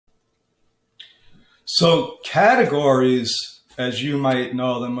So categories, as you might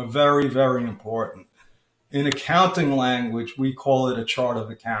know them, are very, very important. In accounting language, we call it a chart of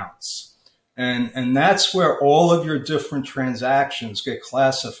accounts. And that's where all of your different transactions get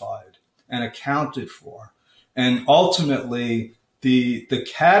classified and accounted for. And ultimately, the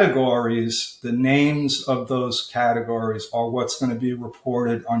categories, the names of those categories are what's going to be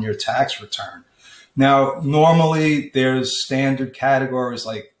reported on your tax return. Now, normally there's standard categories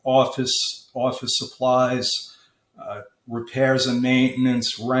like office supplies, repairs and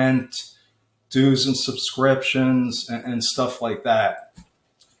maintenance, rent, dues and subscriptions, and stuff like that.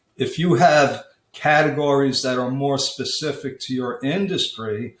 If you have categories that are more specific to your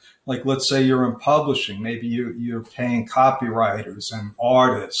industry, like let's say you're in publishing, maybe you're paying copywriters and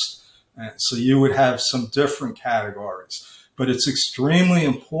artists, and so you would have some different categories. But it's extremely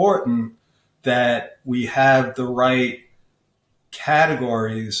important that we have the right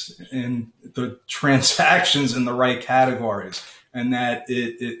categories and the transactions in the right categories, and that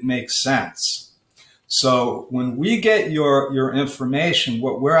it makes sense. So when we get your information,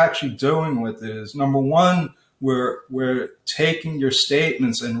 what we're actually doing with it is, number one, we're taking your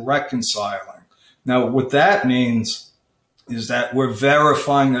statements and reconciling. Now, what that means is that we're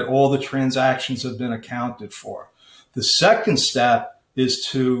verifying that all the transactions have been accounted for. The second step is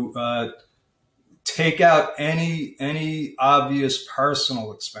to take out any obvious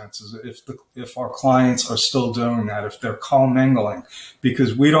personal expenses if our clients are still doing that, if they're commingling,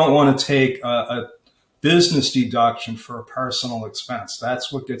 because we don't want to take a business deduction for a personal expense.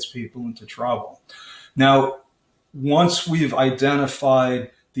 That's what gets people into trouble. Now, once we've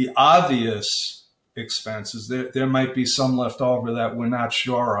identified the obvious expenses, there might be some left over that we're not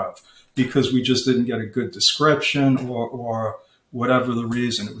sure of because we just didn't get a good description or whatever the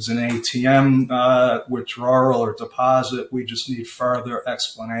reason. It was an ATM withdrawal or deposit. We just need further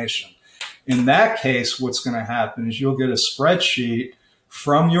explanation. In that case, what's going to happen is you'll get a spreadsheet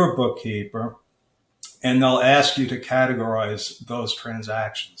from your bookkeeper, and they'll ask you to categorize those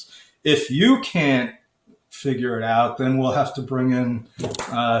transactions. If you can't figure it out, then we'll have to bring in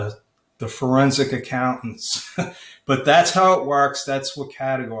the forensic accountants. But that's how it works. That's what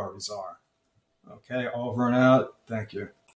categories are. Okay, over and out. Thank you.